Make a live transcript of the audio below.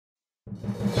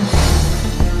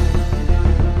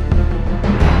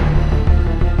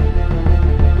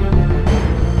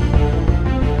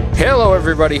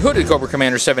everybody, Hooded Cobra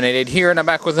Commander 788 here, and I'm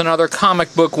back with another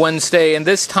Comic Book Wednesday, and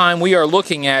this time we are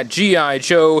looking at G.I.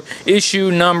 Joe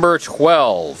issue number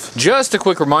 12. Just a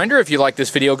quick reminder, if you like this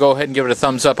video, go ahead and give it a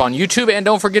thumbs up on YouTube, and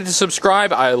don't forget to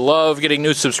subscribe. I love getting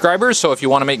new subscribers, so if you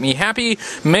want to make me happy,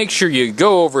 make sure you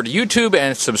go over to YouTube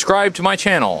and subscribe to my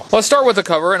channel. Let's start with the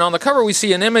cover, and on the cover we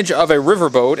see an image of a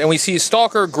riverboat, and we see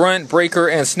Stalker, Grunt, Breaker,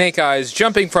 and Snake Eyes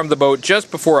jumping from the boat just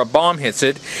before a bomb hits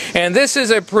it, and this is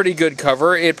a pretty good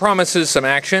cover. It promises some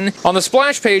action. On the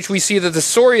splash page, we see that the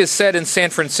story is set in San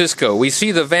Francisco. We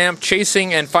see the vamp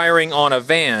chasing and firing on a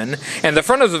van, and the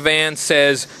front of the van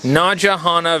says Naja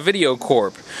Hana Video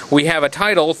Corp. We have a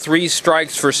title, 3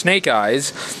 Strikes for Snake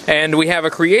Eyes, and we have a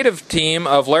creative team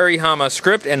of Larry Hama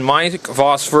script and Mike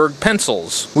Vosberg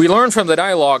pencils. We learn from the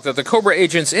dialogue that the Cobra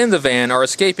agents in the van are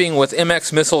escaping with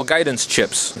MX missile guidance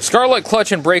chips. Scarlet,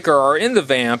 Clutch, and Breaker are in the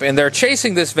vamp, and they're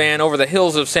chasing this van over the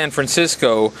hills of San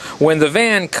Francisco when the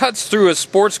van cuts through a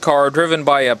sports car driven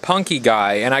by a punky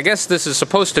guy, and I guess this is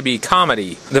supposed to be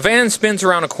comedy. The van spins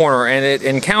around a corner and it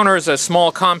encounters a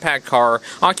small compact car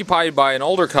occupied by an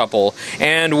older couple,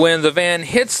 and when the van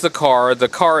hits the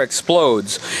car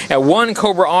explodes, and one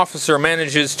Cobra officer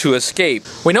manages to escape.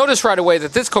 We notice right away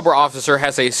that this Cobra officer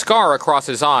has a scar across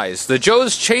his eyes. The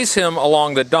Joes chase him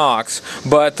along the docks,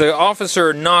 but the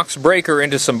officer knocks Breaker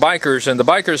into some bikers, and the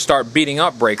bikers start beating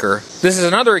up Breaker. This is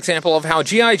another example of how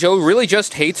G.I. Joe really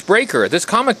just hates Breaker. This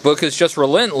comic book is just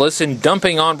relentless in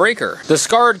dumping on Breaker. The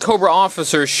scarred Cobra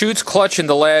officer shoots Clutch in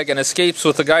the leg and escapes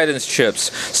with the guidance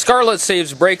chips. Scarlet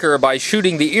saves Breaker by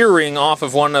shooting the earring off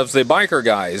of one of the biker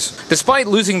guys. Despite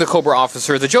losing the Cobra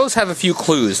officer, the Joes have a few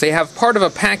clues. They have part of a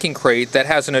packing crate that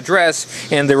has an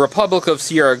address in the Republic of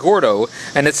Sierra Gordo,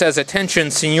 and it says,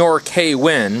 "Attention, Senor K.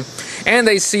 Wynn." And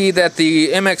they see that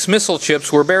the MX missile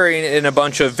chips were buried in a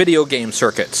bunch of video game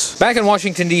circuits. Back in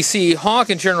Washington, D.C., Hawk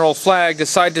and General Flag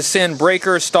decide to send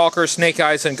Breaker, Stalker, Snake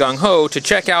Eyes, and Gung-Ho to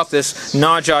check out this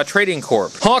Naja Trading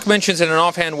Corp. Hawk mentions in an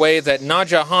offhand way that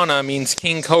Naja Hana means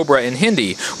King Cobra in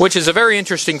Hindi, which is a very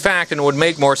interesting fact and would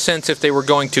make more sense if they were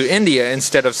going to India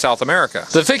instead of South America.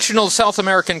 The fictional South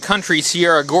American country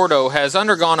Sierra Gordo has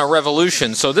undergone a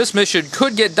revolution, so this mission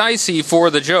could get dicey for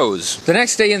the Joes. The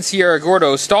next day in Sierra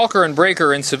Gordo, Stalker and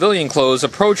Breaker in civilian clothes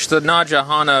approach the Naja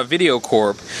Hana Video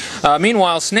Corp.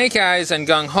 Meanwhile, Snake Eyes and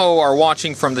Gung-Ho are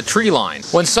watching from the tree line.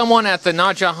 When someone at the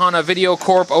Naja Hana Video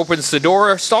Corp opens the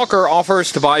door, Stalker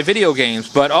offers to buy video games,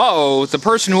 but uh-oh, the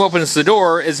person who opens the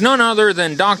door is none other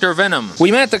than Dr. Venom.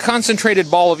 We met the concentrated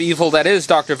ball of evil that is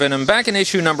Dr. Venom back in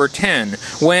issue number 10,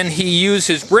 when he used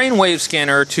his brainwave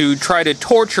scanner to try to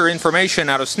torture information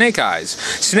out of Snake Eyes.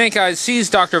 Snake Eyes sees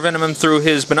Dr. Venom through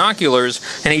his binoculars,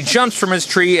 and he jumps from his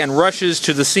tree and rushes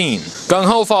to the scene.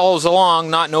 Gung-Ho follows along,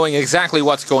 not knowing exactly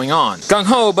what's going on.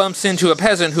 Gung-Ho bumps into a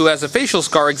peasant who has a facial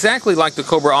scar exactly like the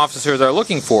Cobra officer they're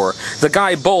looking for. The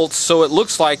guy bolts, so it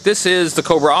looks like this is the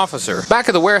Cobra officer. Back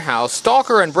at the warehouse,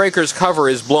 Stalker and Breaker's cover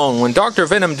is blown when Dr.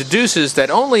 Venom deduces that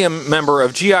only a member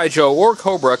of G.I. Joe or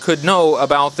Cobra could know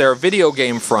about their video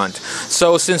game front.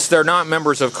 So since they're not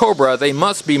members of Cobra, they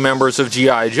must be members of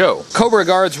G.I. Joe. Cobra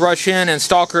guards rush in, and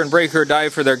Stalker and Breaker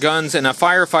dive for their guns, and a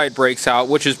firefight breaks out,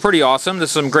 which is pretty awesome.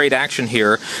 There's some great action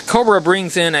here. Cobra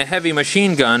brings in a heavy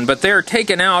machine gun, but they're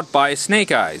taken out by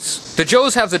Snake Eyes. The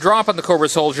Joes have the drop on the Cobra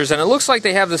soldiers, and it looks like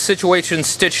they have the situation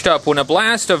stitched up when a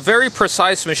blast of very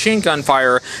precise machine gun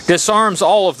fire disarms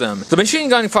all of them. The machine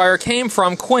gun fire came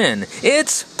from Quinn.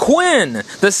 It's Quinn!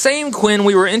 The same Quinn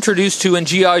we were introduced to in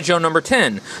G.I. Joe number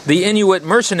 10, the Inuit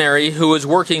mercenary who was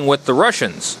working with the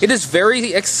Russians. It is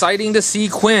very exciting to see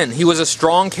Quinn. He was a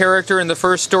strong character in the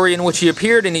first story in which he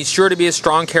appeared, and he's sure to be a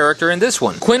strong character in this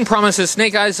one. Quinn promises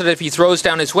Snake Eyes that if he throws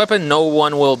down his weapon, no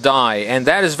one will die, and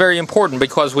that is very important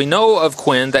because we know of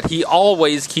Quinn that he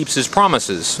always keeps his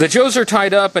promises. The Joes are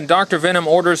tied up, and Dr. Venom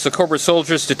orders the Cobra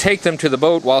soldiers to take them to the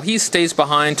boat while he stays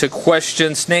behind to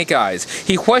question Snake Eyes.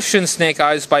 He questions Snake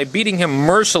Eyes by beating him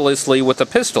mercilessly with a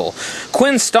pistol.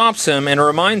 Quinn stops him and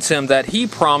reminds him that he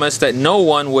promised that no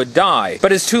one would die,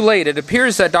 but it's too late. It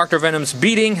appears that Dr. Venom's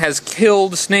beating has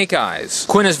killed Snake Eyes.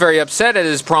 Quinn is very upset at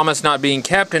his promise not being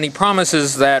kept, and he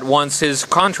promises that once his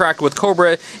contract with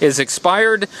Cobra is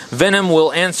expired, Venom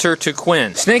will answer to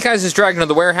Quinn. Snake Eyes is dragged into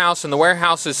the warehouse, and the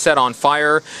warehouse is set on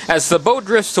fire. As the boat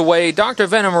drifts away, Dr.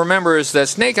 Venom remembers that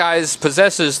Snake Eyes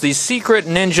possesses the secret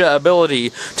ninja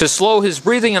ability to slow his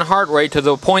breathing and heart rate to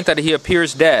the point that he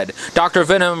appears dead. Dr.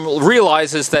 Venom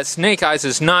realizes that Snake Eyes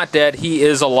is not dead, he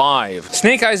is alive.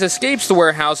 Snake Eyes escapes the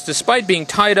warehouse despite being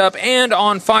tied up and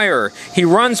on fire. He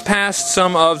runs past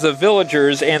some of the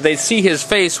villagers and they see his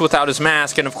face face without his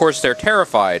mask, and of course they're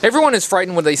terrified. Everyone is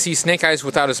frightened when they see Snake Eyes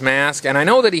without his mask, and I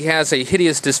know that he has a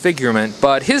hideous disfigurement,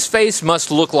 but his face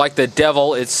must look like the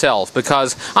devil itself,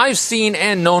 because I've seen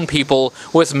and known people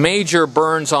with major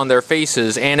burns on their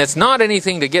faces, and it's not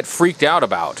anything to get freaked out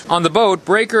about. On the boat,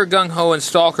 Breaker, Gung-Ho, and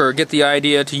Stalker get the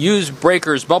idea to use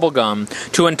Breaker's bubblegum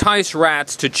to entice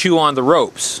rats to chew on the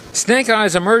ropes. Snake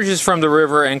Eyes emerges from the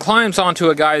river and climbs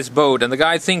onto a guy's boat, and the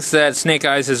guy thinks that Snake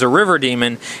Eyes is a river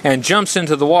demon and jumps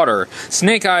into the water.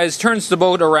 Snake Eyes turns the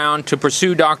boat around to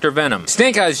pursue Dr. Venom.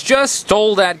 Snake Eyes just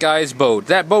stole that guy's boat.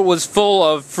 That boat was full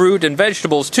of fruit and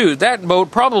vegetables too. That boat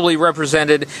probably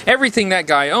represented everything that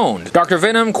guy owned. Dr.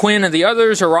 Venom, Quinn, and the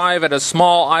others arrive at a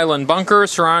small island bunker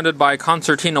surrounded by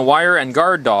concertina wire and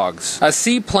guard dogs. A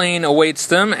seaplane awaits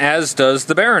them, as does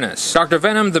the Baroness. Dr.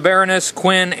 Venom, the Baroness,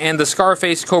 Quinn, and the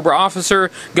scar-faced Cobra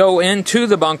officer go into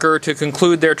the bunker to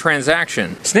conclude their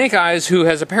transaction. Snake Eyes, who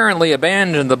has apparently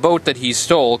abandoned the boat that he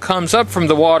stole, comes up from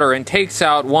the water and takes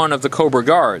out one of the Cobra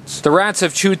guards. The rats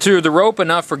have chewed through the rope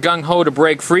enough for Gung-Ho to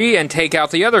break free and take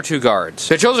out the other two guards.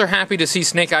 The Joes are happy to see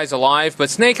Snake Eyes alive, but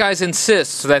Snake Eyes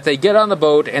insists that they get on the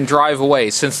boat and drive away,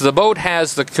 since the boat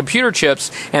has the computer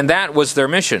chips and that was their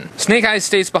mission. Snake Eyes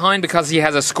stays behind because he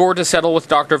has a score to settle with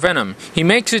Dr. Venom. He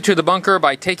makes it to the bunker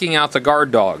by taking out the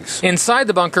guard dogs. Inside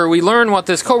the bunker, we learn what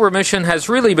this Cobra mission has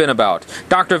really been about.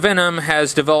 Dr. Venom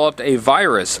has developed a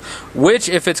virus, which,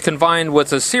 if it's combined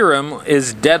with a serum,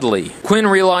 is deadly. Quinn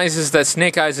realizes that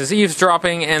Snake Eyes is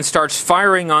eavesdropping and starts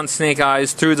firing on Snake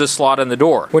Eyes through the slot in the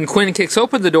door. When Quinn kicks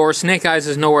open the door, Snake Eyes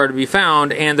is nowhere to be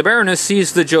found, and the Baroness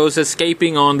sees the Joes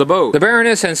escaping on the boat. The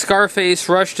Baroness and Scarface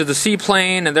rush to the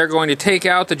seaplane, and they're going to take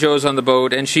out the Joes on the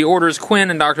boat, and she orders Quinn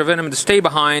and Dr. Venom to stay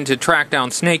behind to track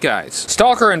down Snake Eyes.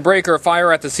 Stalker and Breaker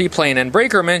fire at the seaplane, and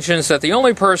Breaker mentions that the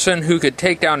only person who could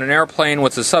take down an airplane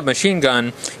with a submachine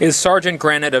gun is Sergeant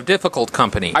Granite of Difficult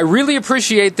Company. I really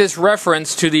appreciate this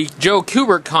reference to the Joe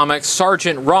Kubert comic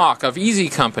Sergeant Rock of Easy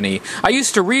Company. I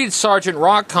used to read Sergeant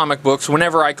Rock comic books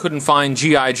whenever I couldn't find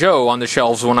G.I. Joe on the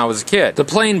shelves when I was a kid. The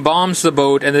plane bombs the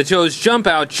boat, and the Joes jump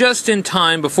out just in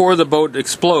time before the boat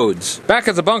explodes. Back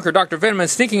at the bunker, Dr. Venom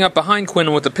is sneaking up behind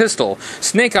Quinn with a pistol.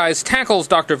 Snake Eyes tackles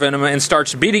Dr. Venom and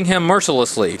starts beating him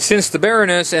mercilessly. Since the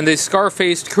Baroness and the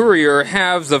scar-faced courier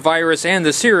have the virus and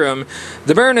the serum,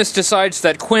 the Baroness decides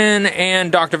that Quinn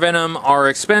and Dr. Venom are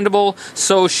expendable,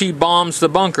 so she bombs the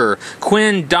bunker.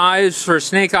 Quinn dives for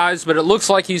Snake Eyes, but it looks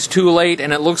like he's too late,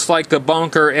 and it looks like the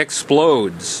bunker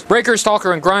explodes. Breaker,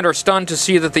 Stalker, and Grunt are stunned to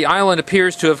see that the island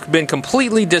appears to have been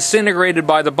completely disintegrated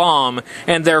by the bomb,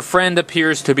 and their friend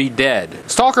appears to be dead.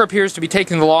 Stalker appears to be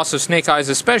taking the loss of Snake Eyes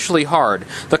especially hard.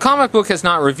 The comic book has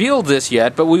not revealed this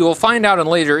yet, but we will find out in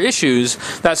later issues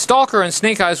that Stalker and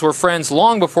Snake Eyes were friends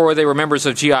long before they were members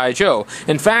of G.I. Joe.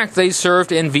 In fact, they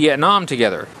served in Vietnam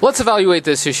together. Let's evaluate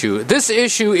this issue. This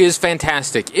issue is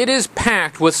fantastic. It is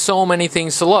packed with so many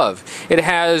things to love. It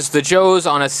has the Joes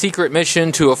on a secret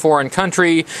mission to a foreign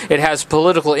country. It has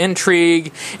political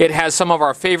intrigue. It has some of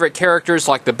our favorite characters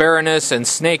like the Baroness and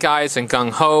Snake Eyes and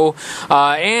Gung-Ho.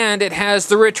 And it has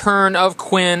the return of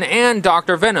Quinn and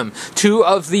Dr. Venom, two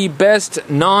of the best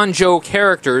non-Joe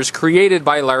characters created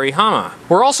by Larry Hama.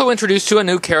 We're also introduced to a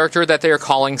new character that they are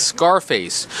calling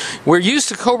Scarface. We're used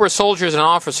to Cobra soldiers and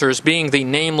officers being the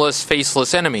nameless,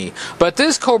 faceless enemy, but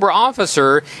this Cobra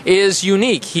officer is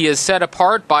unique. He is set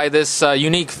apart by this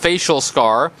unique facial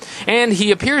scar, and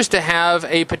he appears to have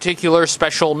a particular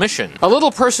special mission. A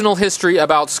little personal history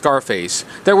about Scarface.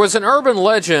 There was an urban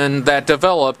legend that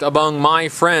developed among my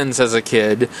friends as a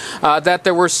kid that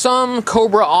there were some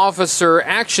Cobra officer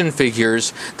action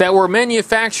figures that were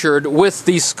manufactured with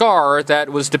the scar that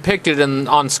was depicted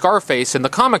on Scarface in the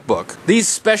comic book. These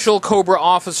special Cobra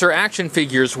officer action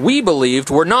figures, we believed,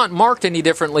 were not marked any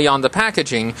differently on the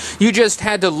packaging. You just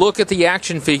had to look at the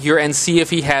action figure and see if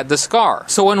he had the scar.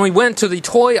 So when we went to the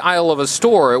toy aisle of a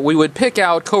store, we would pick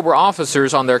out Cobra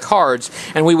officers on their cards,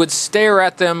 and we would stare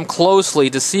at them closely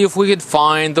to see if we could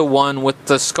find the one with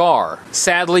the scar.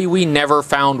 Sadly, we never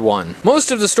found one.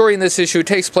 Most of the story in this issue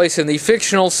takes place in the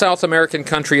fictional South American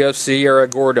country of Sierra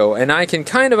Gordo, and I can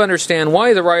kind of understand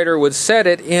why the writer would set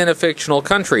it in a fictional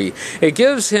country. It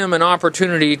gives him an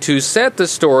opportunity to set the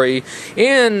story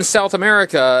in South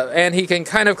America, and he can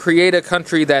kind of create a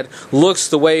country that looks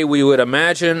the way we would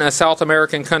imagine a South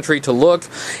American country to look.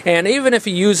 And even if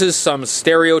he uses some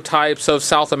stereotypes of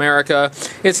South America,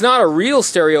 it's not a real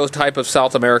stereotype of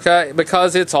South America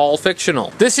because it's all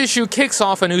fictional. This issue kicks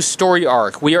off a new story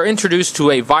arc. We are introduced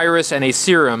to a virus and a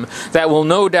serum that will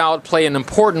no doubt play an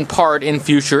important part in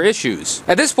future issues.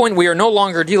 At this point, we are no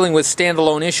longer dealing with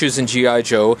standalone issues in G.I.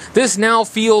 Joe. This now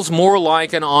feels more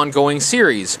like an ongoing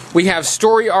series. We have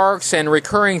story arcs and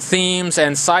recurring themes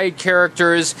and side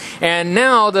characters, and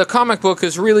now the comic book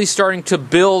is really starting to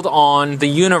build on the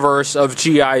universe of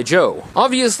G.I. Joe.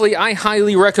 Obviously, I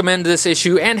highly recommend this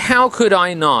issue, and how could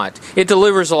I not? It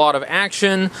delivers a lot of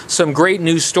action, some great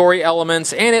new story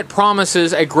elements, and it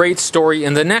promises a great story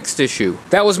in the next issue.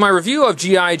 That was my review of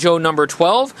G.I. Joe number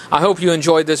 12. I hope you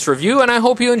enjoyed this review, and I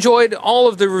hope you enjoyed all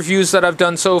of the reviews that I've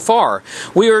done so far.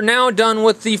 We are now done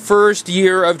with the first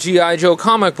year of G.I. Joe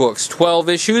comic books, 12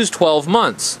 issues, 12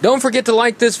 months. Don't forget to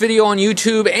like this video on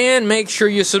YouTube, and make sure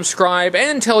you subscribe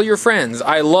and tell your friends.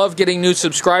 I love getting new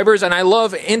subscribers, and I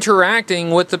love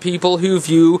interacting with the people who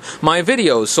view my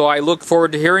videos, so I look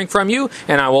forward to hearing from you,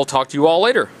 and I will talk to you all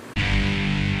later.